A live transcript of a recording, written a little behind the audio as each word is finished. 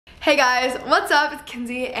Hey guys, what's up? It's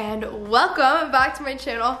Kenzie and welcome back to my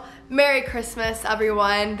channel. Merry Christmas,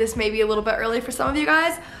 everyone. This may be a little bit early for some of you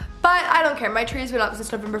guys, but I don't care. My tree's been up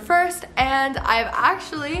since November 1st and I've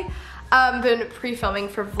actually been pre-filming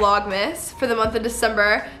for Vlogmas for the month of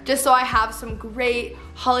December just so I have some great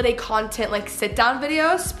holiday content like sit-down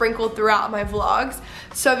videos sprinkled throughout my vlogs.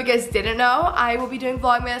 So if you guys didn't know, I will be doing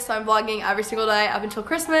Vlogmas, so I'm vlogging every single day up until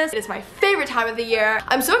Christmas. It is my favorite time of the year.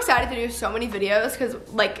 I'm so excited to do so many videos because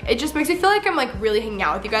like it just makes me feel like I'm like really hanging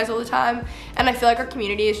out with you guys all the time, and I feel like our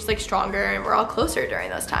community is just like stronger and we're all closer during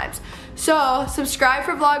those times. So subscribe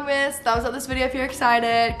for Vlogmas, thumbs up this video if you're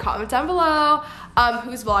excited, comment down below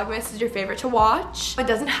whose Vlogmas is your favorite to watch. It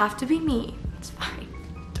doesn't have to be me, it's fine.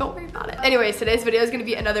 Don't worry about it. Anyways, today's video is gonna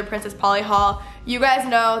be another Princess Polly haul. You guys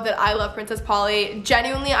know that I love Princess Polly.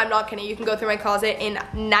 Genuinely, I'm not kidding. You can go through my closet and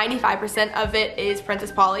 95% of it is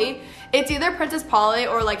Princess Polly. It's either Princess Polly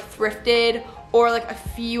or like thrifted or like a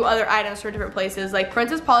few other items from different places. Like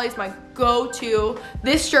Princess Polly is my go-to.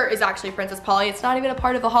 This shirt is actually Princess Polly. It's not even a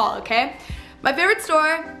part of the haul, okay? My favorite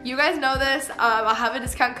store, you guys know this, I'll have a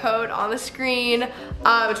discount code on the screen,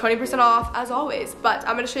 20% off as always, but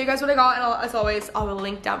I'm gonna show you guys what I got, and as always, I will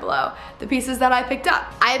link down below the pieces that I picked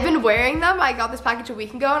up. I have been wearing them. I got this package a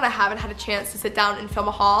week ago and I haven't had a chance to sit down and film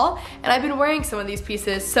a haul, and I've been wearing some of these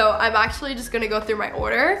pieces, so I'm actually just gonna go through my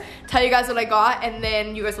order, tell you guys what I got, and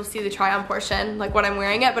then you guys will see the try on portion, like when I'm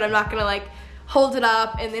wearing it, but I'm not gonna like hold it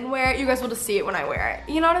up and then wear it. You guys will just see it when I wear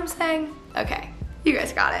it. You know what I'm saying? Okay. You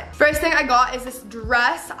guys got it. First thing I got is this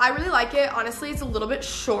dress. I really like it. Honestly, it's a little bit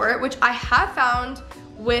short, which I have found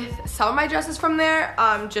with some of my dresses from there,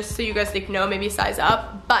 just so you guys like know, maybe size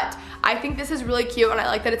up. But I think this is really cute and I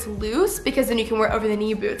like that it's loose because then you can wear over the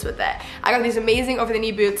knee boots with it. I got these amazing over the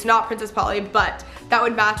knee boots, not Princess Polly, but that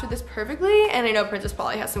would match with this perfectly, and I know Princess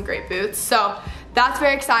Polly has some great boots. So that's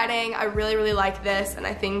very exciting. I really, really like this, and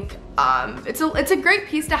I think it's a great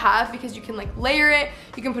piece to have because you can like layer it,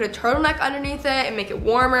 you can put a turtleneck underneath it and make it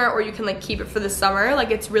warmer, or you can like keep it for the summer. Like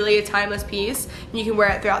it's really a timeless piece and you can wear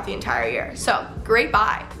it throughout the entire year. So great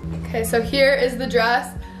buy. Okay, so here is the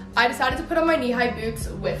dress. I decided to put on my knee-high boots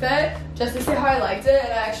with it just to see how I liked it,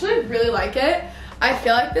 and I actually really like it. I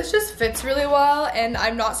feel like this just fits really well, and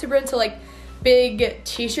I'm not super into like big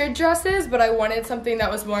t-shirt dresses, but I wanted something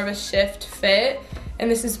that was more of a shift fit,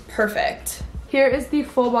 and this is perfect. Here is the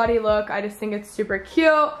full body look. I just think it's super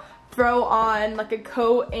cute. Throw on like a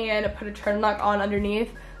coat and put a turtleneck on underneath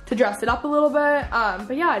to dress it up a little bit.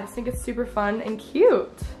 But yeah, I just think it's super fun and cute.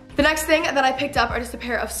 The next thing that I picked up are just a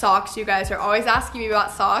pair of socks. You guys are always asking me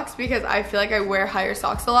about socks because I feel like I wear higher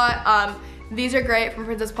socks a lot. These are great from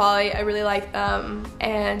Princess Polly. I really like them.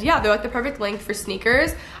 And yeah, they're like the perfect length for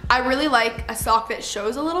sneakers. I really like a sock that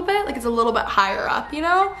shows a little bit, like it's a little bit higher up, you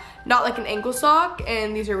know? Not like an ankle sock,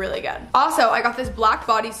 and these are really good. Also, I got this black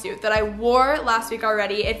bodysuit that I wore last week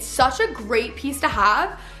already. It's such a great piece to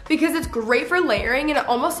have because it's great for layering, and it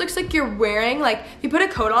almost looks like you're wearing, like, if you put a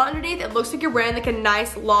coat on underneath, it looks like you're wearing like a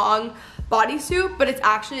nice long bodysuit, but it's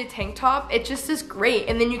actually a tank top. It just is great,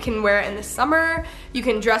 and then you can wear it in the summer, you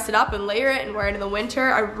can dress it up and layer it and wear it in the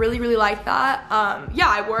winter. I really, really like that. Yeah,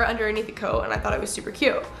 I wore it underneath the coat and I thought it was super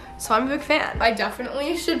cute, so I'm a big fan. I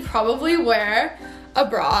definitely should probably wear a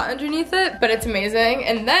bra underneath it, but it's amazing.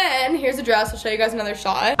 And then here's a dress. I'll show you guys another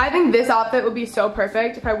shot. I think this outfit would be so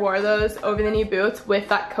perfect if I wore those over the knee boots with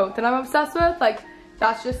that coat that I'm obsessed with. Like,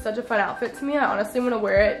 that's just such a fun outfit to me. I honestly want to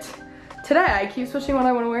wear it today. I keep switching what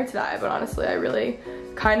I want to wear today, but honestly I really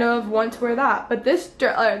kind of want to wear that. But this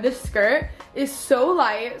skirt is so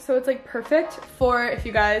light, so it's like perfect for if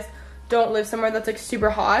you guys don't live somewhere that's like super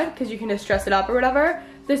hot, because you can just dress it up or whatever.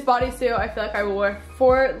 This bodysuit I feel like I will wear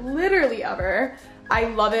for literally ever. I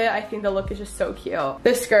love it. I think the look is just so cute.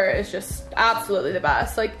 This skirt is just absolutely the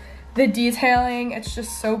best. Like the detailing, it's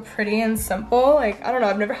just so pretty and simple. Like, I don't know,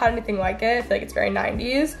 I've never had anything like it. I feel like it's very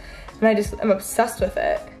 90s and I just am obsessed with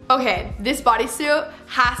it. Okay, this bodysuit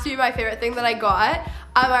has to be my favorite thing that I got.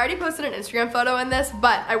 I already posted an Instagram photo in this,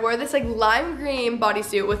 but I wore this like lime green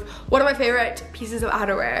bodysuit with one of my favorite pieces of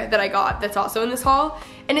outerwear that I got that's also in this haul.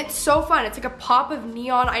 And it's so fun. It's like a pop of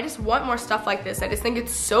neon. I just want more stuff like this. I just think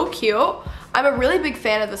it's so cute. I'm a really big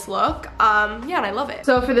fan of this look. Yeah, and I love it.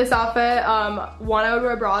 So for this outfit, one, I would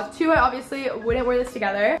wear a bra. Two, I obviously wouldn't wear this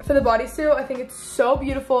together. For the bodysuit, I think it's so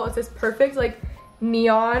beautiful. It's this perfect like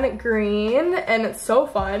neon green, and it's so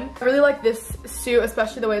fun. I really like this suit,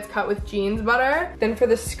 especially the way it's cut with jeans better. Then for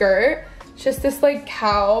the skirt, just this like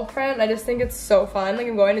cow print. I just think it's so fun. Like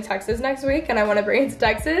I'm going to Texas next week and I want to bring it to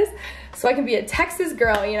Texas so I can be a Texas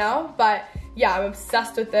girl, you know? But yeah, I'm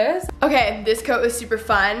obsessed with this. Okay, this coat is super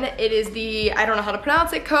fun. It is the, I don't know how to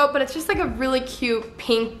pronounce it, coat, but it's just like a really cute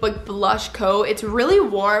pink like blush coat. It's really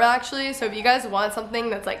warm actually, so if you guys want something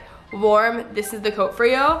that's like warm, this is the coat for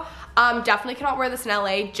you. Definitely cannot wear this in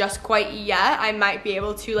LA just quite yet. I might be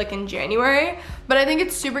able to like in January, but I think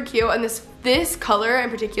it's super cute, and this color in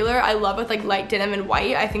particular I love with like light denim and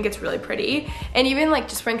white. I think it's really pretty, and even like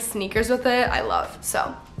just wearing sneakers with it I love.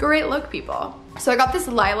 So great look, people. So I got this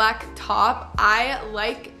lilac top. I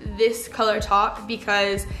like this color top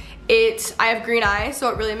because I have green eyes, so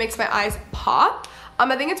it really makes my eyes pop.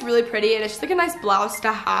 I think it's really pretty, and it's just like a nice blouse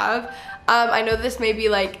to have. I know this may be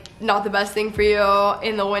like not the best thing for you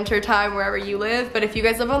in the winter time wherever you live, but if you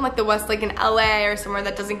guys live on like the west, like in LA or somewhere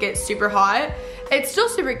that doesn't get super hot, it's still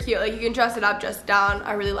super cute. Like you can dress it up, dress it down.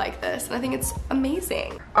 I really like this, and I think it's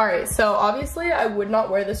amazing. All right, so obviously I would not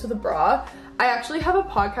wear this with a bra. I actually have a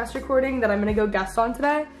podcast recording that I'm gonna go guest on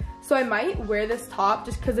today, so I might wear this top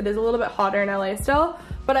just because it is a little bit hotter in LA still,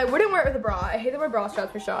 but I wouldn't wear it with a bra. I hate that my bra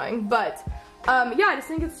straps are showing, but yeah, I just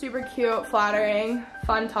think it's super cute, flattering,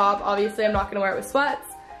 fun top. Obviously, I'm not gonna wear it with sweats,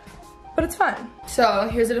 but it's fun. So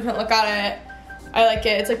here's a different look at it. I like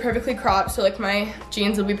it. It's like perfectly cropped, so like my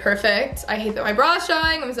jeans will be perfect. I hate that my bra is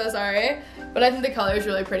showing, I'm so sorry, but I think the color is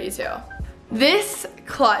really pretty too. This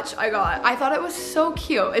clutch I got, I thought it was so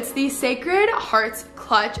cute. It's the Sacred Hearts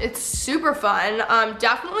clutch. It's super fun.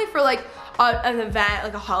 Definitely for like an event,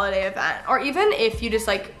 like a holiday event, or even if you just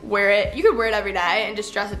like wear it, you could wear it every day and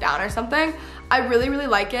just dress it down or something. I really, really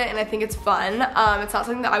like it, and I think it's fun. It's not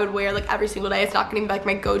something that I would wear like every single day. It's not gonna be like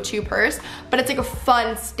my go-to purse, but it's like a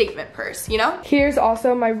fun statement purse, you know? Here's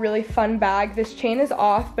also my really fun bag. This chain is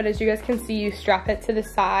off, but as you guys can see, you strap it to the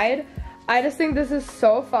side. I just think this is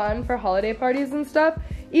so fun for holiday parties and stuff.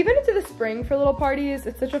 Even into the spring for little parties,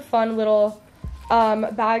 it's such a fun little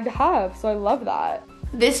bag to have, so I love that.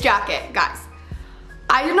 This jacket, guys,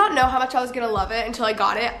 I did not know how much I was gonna love it until I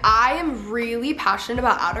got it. I am really passionate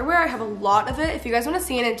about outerwear. I have a lot of it. If you guys wanna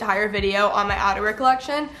see an entire video on my outerwear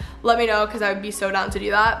collection, let me know, because I would be so down to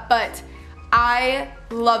do that. But I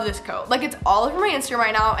love this coat. Like, it's all over my Instagram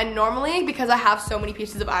right now, and normally, because I have so many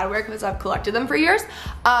pieces of outerwear because I've collected them for years,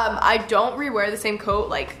 I don't rewear the same coat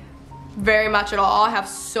like very much at all. I have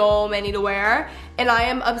so many to wear, and I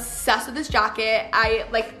am obsessed with this jacket. I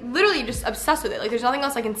like literally just obsessed with it. Like, there's nothing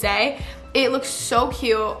else I can say. It looks so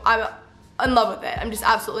cute. I'm in love with it. I'm just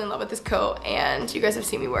absolutely in love with this coat, and you guys have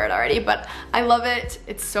seen me wear it already, but I love it.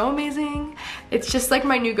 It's so amazing. It's just like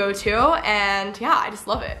my new go-to, and yeah, I just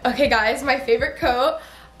love it. Okay guys, my favorite coat.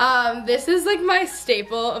 This is like my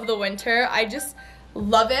staple of the winter. I just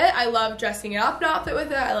love it. I love dressing up an outfit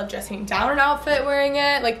with it. I love dressing down an outfit wearing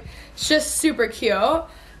it. Like, it's just super cute,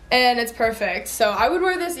 and it's perfect. So I would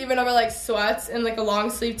wear this even over like sweats and like a long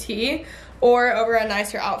sleeve tee, or over a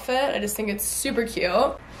nicer outfit. I just think it's super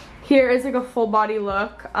cute. Here is like a full body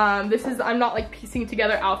look. This is, I'm not like piecing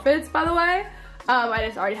together outfits, by the way. I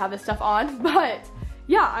just already have this stuff on, but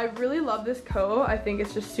yeah, I really love this coat. I think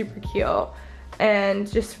it's just super cute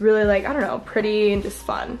and just really like, I don't know, pretty and just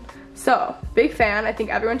fun. So, big fan. I think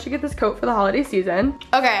everyone should get this coat for the holiday season.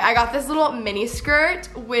 Okay, I got this little mini skirt,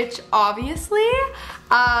 which obviously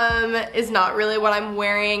is not really what I'm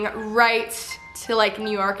wearing right to like New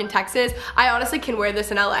York and Texas. I honestly can wear this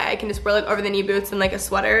in LA. I can just wear like over the knee boots and like a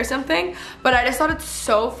sweater or something, but I just thought it's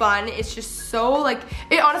so fun. It's just so like,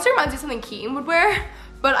 it honestly reminds me of something Keaton would wear,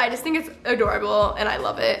 but I just think it's adorable and I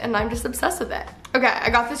love it, and I'm just obsessed with it. Okay, I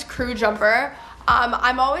got this crew jumper.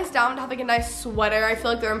 I'm always down to have like a nice sweater. I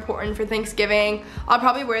feel like they're important for Thanksgiving. I'll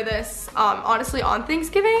probably wear this honestly on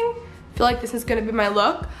Thanksgiving. I feel like this is gonna be my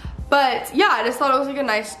look. But yeah, I just thought it was like a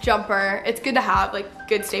nice jumper. It's good to have like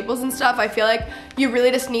good staples and stuff. I feel like you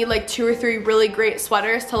really just need like 2 or 3 really great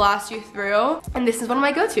sweaters to last you through. And this is one of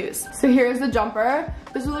my go-tos. So here's the jumper.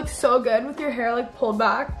 This will look so good with your hair like pulled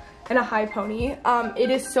back and a high pony. It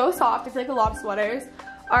is so soft. I feel like a lot of sweaters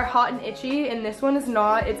are hot and itchy, and this one is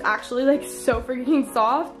not. It's actually like so freaking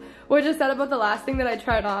soft, which is sad about the last thing that I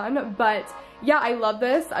tried on. But yeah, I love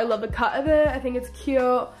this. I love the cut of it. I think it's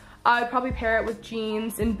cute. I would probably pair it with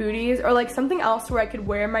jeans and booties, or like something else where I could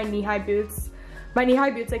wear my knee-high boots. My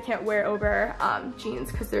knee-high boots I can't wear over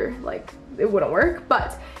jeans because they're like, it wouldn't work.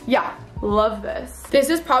 But yeah, love this.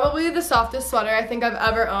 This is probably the softest sweater I think I've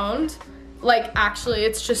ever owned. Like, actually,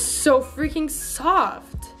 it's just so freaking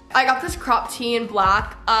soft. I got this crop tee in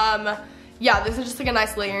black. yeah, this is just like a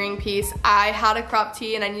nice layering piece. I had a crop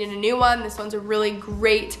tee and I needed a new one. This one's a really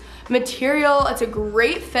great material. It's a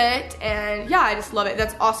great fit, and yeah, I just love it.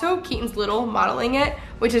 That's also Keaton's Little modeling it,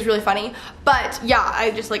 which is really funny. But yeah, I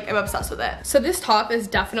just like am obsessed with it. So this top is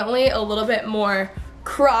definitely a little bit more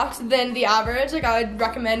cropped than the average. Like I would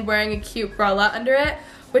recommend wearing a cute bralette under it,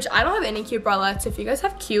 which I don't have any cute bralettes. If you guys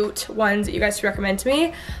have cute ones that you guys recommend to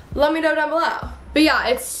me, let me know down below. But yeah,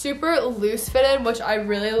 it's super loose fitted, which I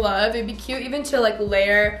really love. It'd be cute even to like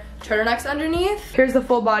layer turtlenecks underneath. Here's the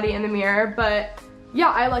full body in the mirror, but yeah,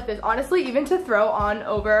 I like this. Honestly, even to throw on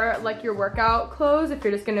over like your workout clothes, if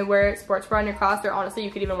you're just gonna wear sports bra in your class, or honestly,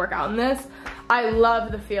 you could even work out in this. I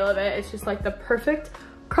love the feel of it. It's just like the perfect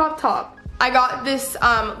crop top. I got this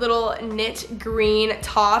little knit green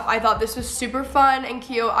top. I thought this was super fun and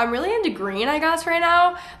cute. I'm really into green, I guess, right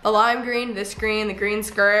now. The lime green, this green, the green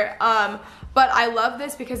skirt. But I love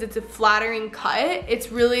this because it's a flattering cut.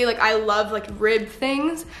 It's really like, I love like rib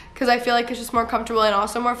things because I feel like it's just more comfortable and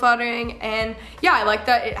also more flattering. And yeah, I like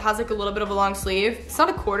that it has like a little bit of a long sleeve. It's not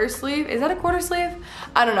a quarter sleeve. Is that a quarter sleeve?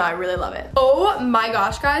 I don't know, I really love it. Oh my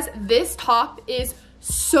gosh, guys, this top is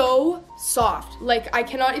so soft. Like, I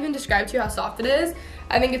cannot even describe to you how soft it is.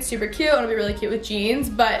 I think it's super cute. It'll be really cute with jeans,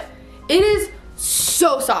 but it is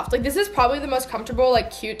so soft. Like, this is probably the most comfortable, like,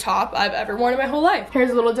 cute top I've ever worn in my whole life. Here's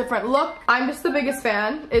a little different look. I'm just the biggest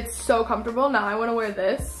fan. It's so comfortable. Now I want to wear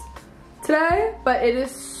this today, but it is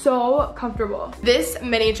so comfortable. This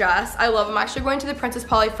mini dress, I love. I'm actually going to the Princess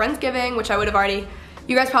Polly Friendsgiving, which I would have already,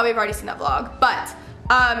 you guys probably have already seen that vlog, but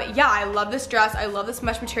yeah, I love this dress. I love this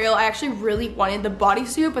mesh material. I actually really wanted the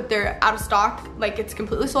bodysuit, but they're out of stock. Like, it's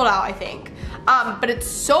completely sold out, I think. But it's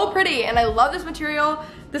so pretty, and I love this material.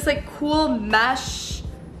 This like cool mesh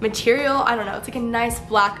material. I don't know, it's like a nice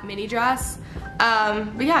black mini dress.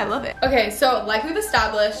 But yeah, I love it. Okay, so like we've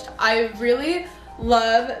established, I really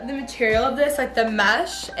love the material of this, like the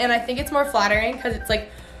mesh, and I think it's more flattering because it's like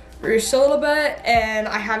ruched a little bit, and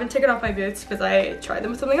I haven't taken off my boots because I tried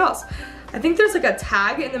them with something else. I think there's like a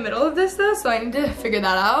tag in the middle of this though, so I need to figure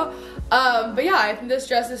that out. But yeah, I think this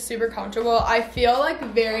dress is super comfortable. I feel like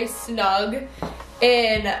very snug,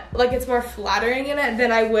 and like it's more flattering in it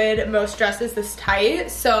than I would most dresses this tight.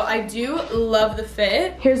 So I do love the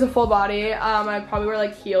fit. Here's a full body. I'd probably wear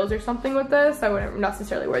like heels or something with this. I wouldn't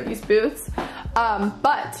necessarily wear these boots.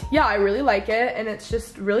 But yeah, I really like it, and it's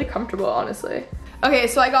just really comfortable, honestly. Okay,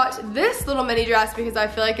 so I got this little mini dress because I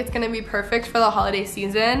feel like it's gonna be perfect for the holiday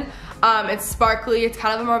season. It's sparkly. It's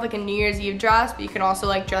kind of more of like a New Year's Eve dress, but you can also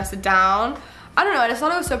like dress it down. I don't know, I just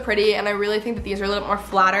thought it was so pretty, and I really think that these are a little more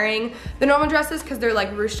flattering than normal dresses because they're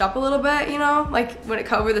like ruched up a little bit, you know? Like when it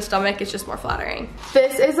covers the stomach, it's just more flattering.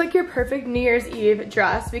 This is like your perfect New Year's Eve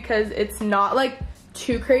dress because it's not like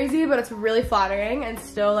too crazy, but it's really flattering and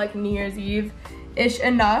still like New Year's Eve-ish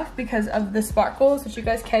enough because of the sparkles, which you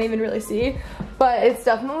guys can't even really see. But it's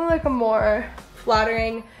definitely like a more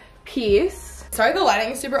flattering piece. Sorry the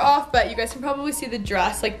lighting is super off, but you guys can probably see the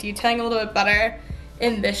dress like detailing a little bit better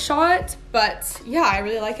in this shot, but yeah, I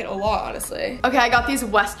really like it a lot, honestly. Okay, I got these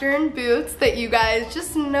Western boots that you guys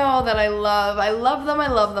just know that I love. I love them, I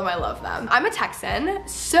love them, I love them. I'm a Texan,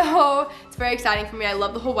 so it's very exciting for me. I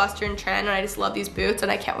love the whole Western trend, and I just love these boots,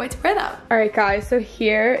 and I can't wait to wear them. All right, guys, so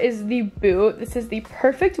here is the boot. This is the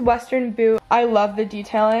perfect Western boot. I love the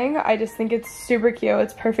detailing. I just think it's super cute.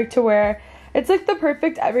 It's perfect to wear. It's like the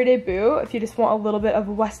perfect everyday boot if you just want a little bit of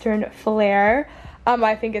Western flair.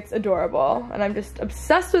 I think it's adorable, and I'm just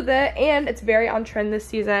obsessed with it, and it's very on trend this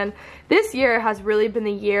season. This year has really been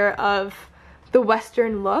the year of the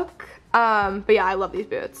Western look, but yeah, I love these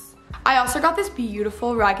boots. I also got this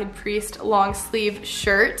beautiful Ragged Priest long sleeve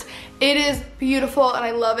shirt. It is beautiful, and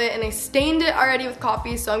I love it, and I stained it already with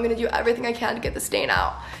coffee, so I'm gonna do everything I can to get the stain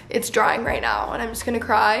out. It's drying right now, and I'm just gonna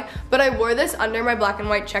cry. But I wore this under my black and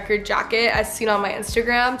white checkered jacket as seen on my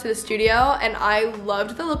Instagram to the studio, and I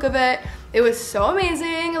loved the look of it. It was so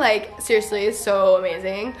amazing, like seriously, so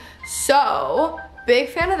amazing. So, big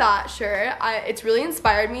fan of that shirt. It's really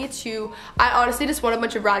inspired me to, I honestly just want a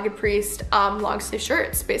bunch of Ragged Priest long sleeve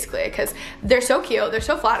shirts, basically, because they're so cute, they're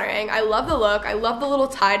so flattering. I love the look, I love the little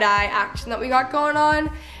tie-dye action that we got going on,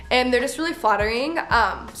 and they're just really flattering.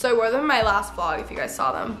 So I wore them in my last vlog if you guys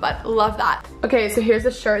saw them, but love that. Okay, so here's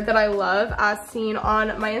a shirt that I love as seen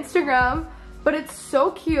on my Instagram. But it's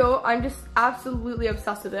so cute. I'm just absolutely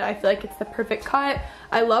obsessed with it. I feel like it's the perfect cut.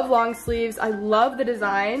 I love long sleeves. I love the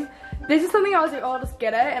design. This is something I was like, oh, I'll just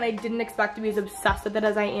get it, and I didn't expect to be as obsessed with it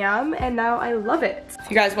as I am, and now I love it.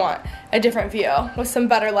 If you guys want a different view with some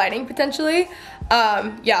better lighting potentially,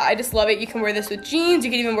 yeah, I just love it. You can wear this with jeans.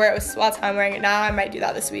 You can even wear it with sweats. I'm wearing it now. I might do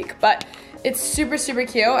that this week, but it's super, super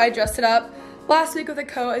cute. I dressed it up last week with a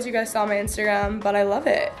coat, as you guys saw on my Instagram, but I love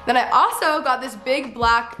it. Then I also got this big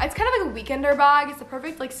black, it's kind of like a weekender bag. It's the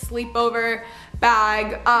perfect like sleepover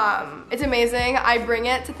bag. It's amazing. I bring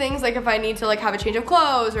it to things like if I need to like have a change of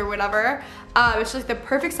clothes or whatever. It's just like the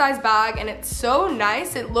perfect size bag, and it's so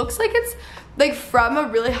nice. It looks like it's like from a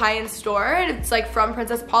really high-end store, and it's like from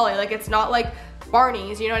Princess Polly. Like it's not like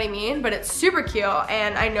Barney's, you know what I mean? But it's super cute,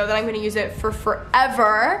 and I know that I'm gonna use it for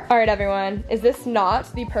forever. All right, everyone, is this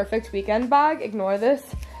not the perfect weekend bag? Ignore this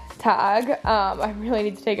tag. I really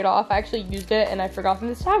need to take it off. I actually used it and I forgot that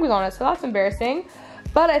this tag was on it, so that's embarrassing.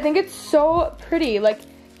 But I think it's so pretty. Like,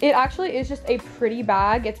 it actually is just a pretty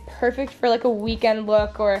bag. It's perfect for like a weekend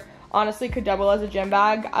look, or honestly could double as a gym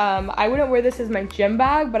bag. I wouldn't wear this as my gym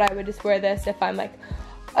bag, but I would just wear this if I'm like,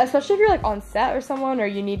 especially if you're like on set or someone, or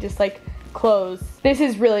you need just like clothes. This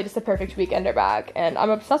is really just a perfect weekender bag, and I'm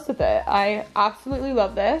obsessed with it. I absolutely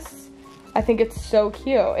love this. I think it's so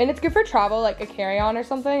cute, and it's good for travel, like a carry-on or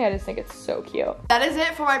something. I just think it's so cute. That is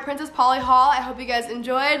it for my Princess Polly haul. I hope you guys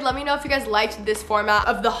enjoyed. Let me know if you guys liked this format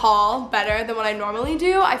of the haul better than what I normally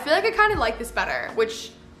do. I feel like I kind of like this better,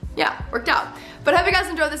 which, yeah, worked out. But I hope you guys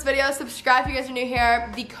enjoyed this video. Subscribe if you guys are new here.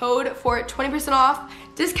 The code for 20% off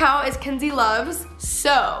discount is Kenzie Loves.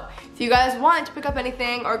 So if you guys want to pick up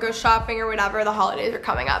anything or go shopping or whatever, the holidays are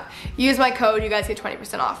coming up, use my code, you guys get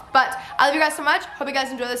 20% off. But I love you guys so much. Hope you guys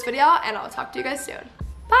enjoy this video, and I'll talk to you guys soon.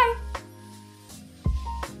 Bye.